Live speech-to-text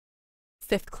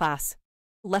Fifth class.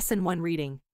 Lesson 1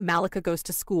 reading. Mallika goes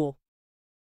to school.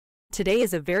 Today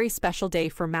is a very special day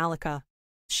for Mallika.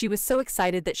 She was so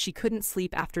excited that she couldn't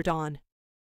sleep after dawn.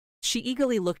 She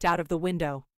eagerly looked out of the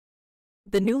window.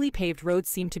 The newly paved road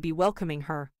seemed to be welcoming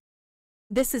her.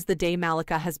 This is the day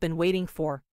Mallika has been waiting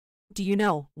for. Do you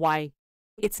know why?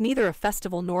 It's neither a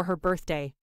festival nor her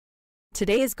birthday.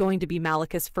 Today is going to be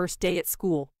Mallika's first day at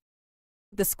school.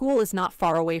 The school is not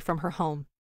far away from her home,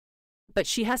 but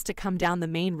she has to come down the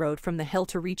main road from the hill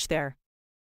to reach there.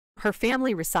 Her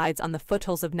family resides on the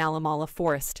foothills of Nalamala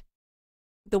Forest.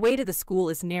 The way to the school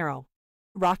is narrow,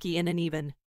 rocky and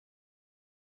uneven.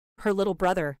 Her little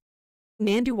brother,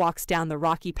 Nandu, walks down the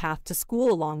rocky path to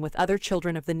school along with other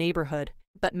children of the neighborhood,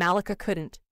 but Mallika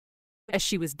couldn't, as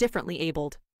she was differently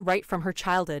abled. Right from her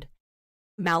childhood,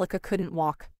 Mallika couldn't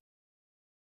walk.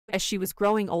 As she was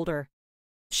growing older,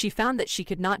 she found that she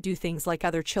could not do things like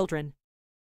other children.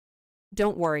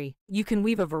 Don't worry, you can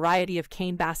weave a variety of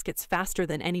cane baskets faster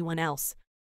than anyone else.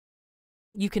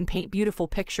 You can paint beautiful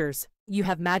pictures, you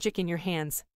have magic in your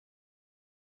hands.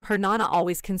 Her Nana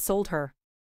always consoled her.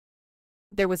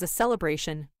 There was a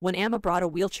celebration when Amma brought a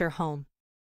wheelchair home.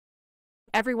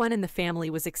 Everyone in the family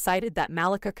was excited that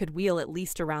Mallika could wheel at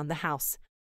least around the house.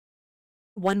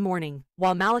 One morning,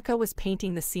 while Mallika was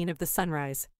painting the scene of the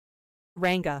sunrise,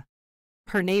 Ranga,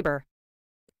 her neighbor,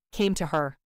 came to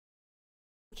her.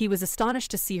 He was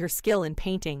astonished to see her skill in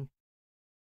painting.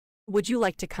 "Would you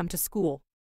like to come to school?"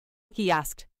 he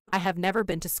asked. "I have never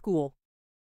been to school.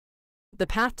 The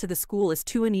path to the school is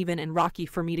too uneven and rocky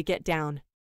for me to get down.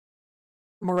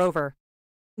 Moreover,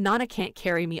 Nana can't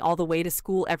carry me all the way to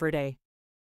school every day,"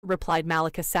 replied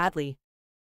Mallika sadly.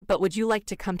 "But would you like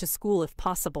to come to school if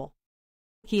possible?"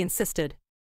 he insisted.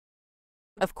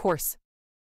 "Of course.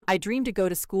 I dream to go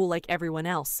to school like everyone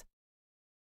else.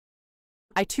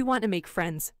 I too want to make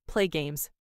friends, play games,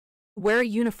 wear a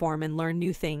uniform and learn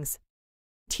new things."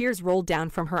 Tears rolled down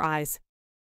from her eyes.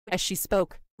 As she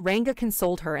spoke, Ranga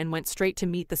consoled her and went straight to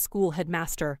meet the school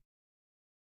headmaster.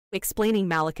 Explaining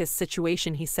Mallika's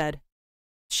situation, he said,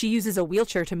 "She uses a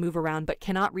wheelchair to move around but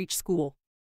cannot reach school.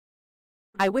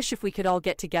 I wish if we could all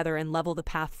get together and level the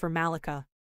path for Mallika."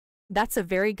 "That's a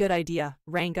very good idea,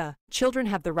 Ranga. Children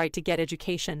have the right to get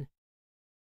education.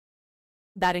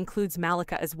 That includes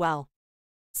Mallika as well,"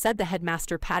 said the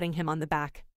headmaster, patting him on the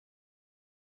back.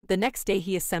 The next day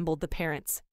he assembled the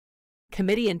parents'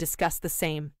 committee and discussed the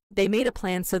same. They made a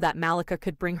plan so that Mallika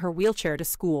could bring her wheelchair to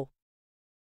school.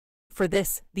 For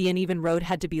this, the uneven road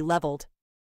had to be leveled.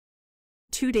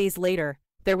 2 days later,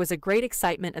 there was a great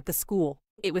excitement at the school.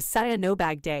 It was Saya No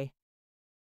Bag Day.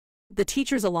 The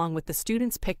teachers along with the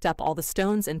students picked up all the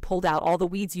stones and pulled out all the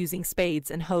weeds using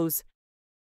spades and hoes.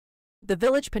 The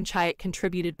village panchayat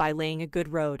contributed by laying a good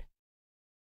road.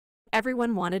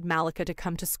 Everyone wanted Mallika to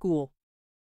come to school.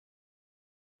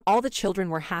 All the children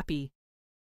were happy.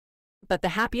 But the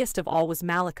happiest of all was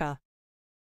Mallika.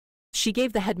 She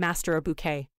gave the headmaster a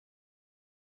bouquet.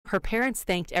 Her parents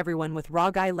thanked everyone with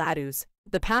ragai laddus.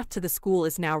 "The path to the school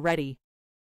is now ready.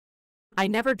 I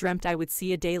never dreamt I would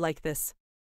see a day like this."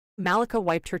 Mallika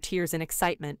wiped her tears in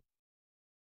excitement.